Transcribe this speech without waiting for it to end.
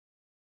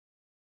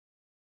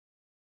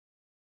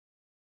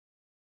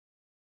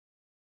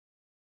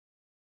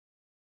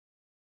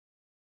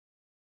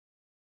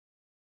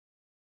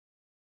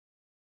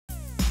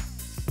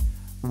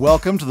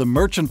Welcome to the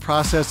Merchant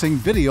Processing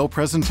video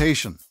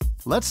presentation.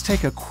 Let's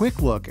take a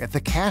quick look at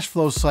the cash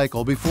flow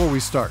cycle before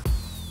we start.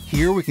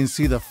 Here we can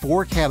see the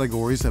 4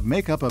 categories that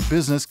make up a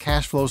business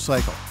cash flow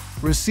cycle: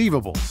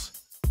 receivables,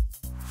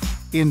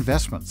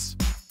 investments,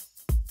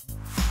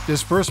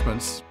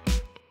 disbursements,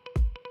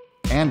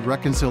 and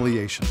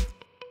reconciliation.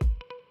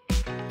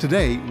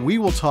 Today, we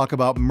will talk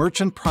about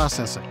merchant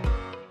processing.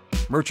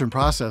 Merchant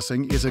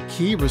processing is a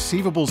key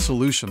receivables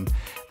solution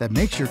that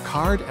makes your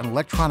card and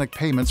electronic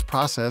payments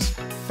process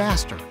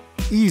faster,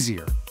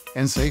 easier,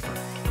 and safer.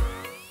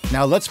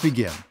 Now let's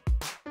begin.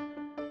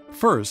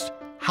 First,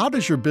 how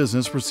does your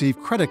business receive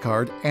credit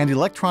card and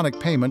electronic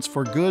payments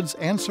for goods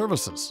and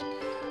services?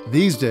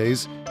 These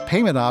days,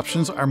 payment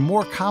options are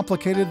more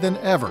complicated than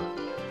ever.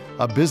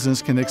 A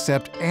business can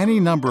accept any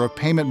number of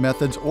payment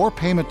methods or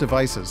payment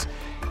devices,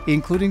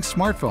 including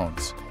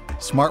smartphones,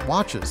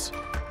 smartwatches,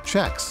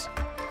 checks,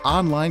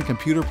 online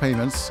computer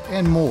payments,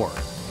 and more.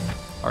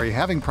 Are you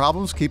having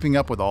problems keeping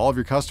up with all of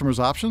your customers'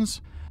 options?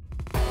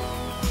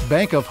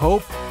 Bank of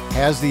Hope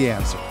has the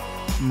answer: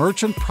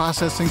 Merchant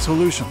Processing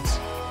Solutions.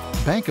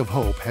 Bank of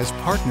Hope has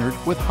partnered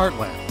with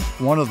Heartland,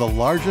 one of the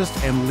largest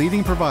and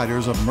leading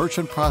providers of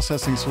merchant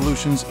processing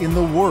solutions in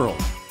the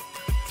world.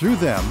 Through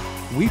them,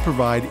 we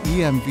provide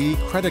EMV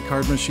credit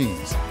card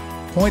machines,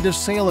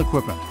 point-of-sale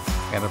equipment,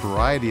 and a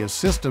variety of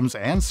systems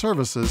and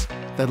services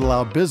that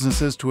allow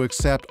businesses to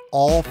accept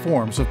all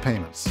forms of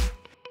payments.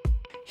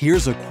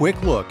 Here's a quick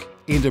look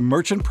into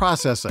merchant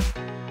processing.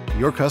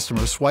 Your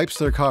customer swipes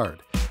their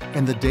card,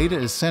 and the data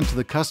is sent to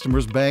the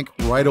customer's bank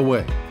right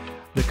away.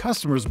 The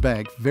customer's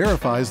bank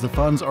verifies the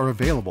funds are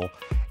available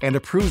and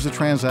approves the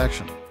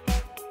transaction.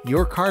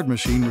 Your card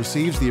machine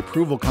receives the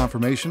approval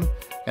confirmation,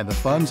 and the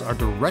funds are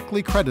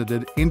directly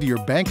credited into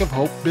your Bank of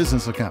Hope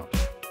business account.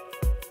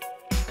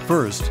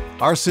 First,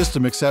 our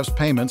system accepts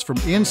payments from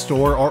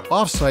in-store or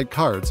off-site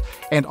cards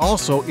and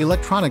also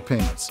electronic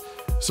payments,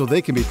 so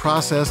they can be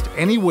processed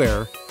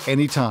anywhere,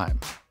 anytime.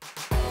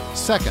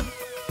 Second,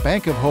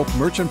 Bank of Hope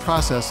Merchant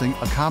Processing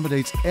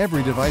accommodates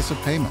every device of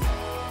payment: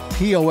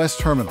 POS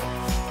terminal,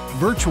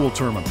 virtual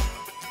terminal,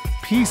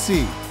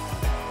 PC,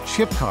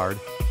 chip card,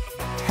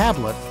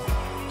 tablet,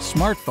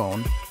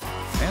 smartphone,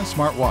 and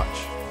smartwatch.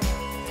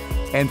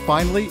 And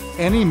finally,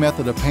 any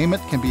method of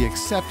payment can be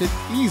accepted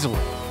easily: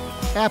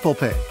 Apple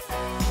Pay,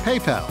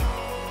 PayPal,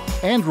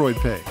 Android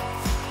Pay,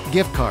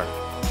 gift card,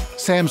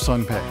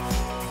 Samsung Pay.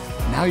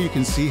 Now you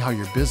can see how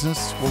your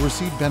business will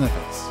receive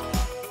benefits.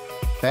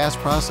 Fast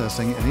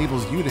processing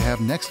enables you to have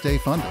next-day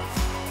funding.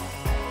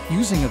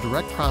 Using a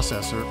direct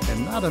processor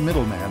and not a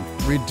middleman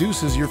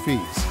reduces your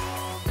fees.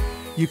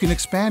 You can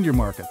expand your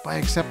market by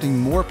accepting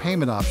more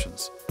payment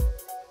options.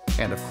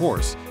 And of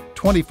course,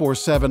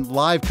 24/7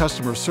 live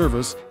customer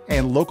service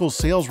and local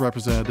sales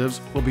representatives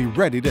will be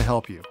ready to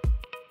help you.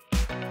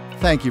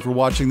 Thank you for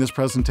watching this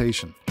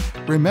presentation.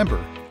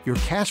 Remember, your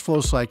cash flow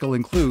cycle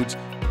includes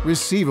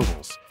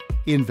receivables,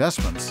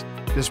 investments,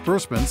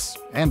 disbursements,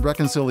 and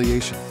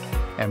reconciliation.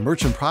 And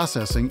merchant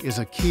processing is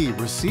a key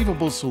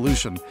receivables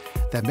solution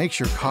that makes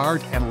your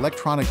card and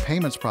electronic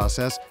payments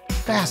process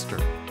faster,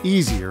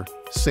 easier,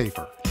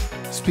 safer.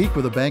 Speak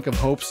with a Bank of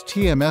Hope's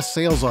TMS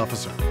sales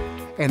officer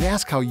and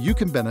ask how you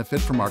can benefit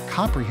from our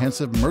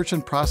comprehensive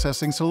merchant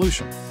processing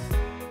solution.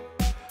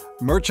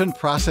 Merchant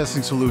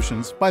Processing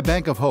Solutions by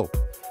Bank of Hope.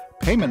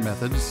 Payment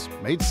methods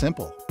made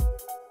simple.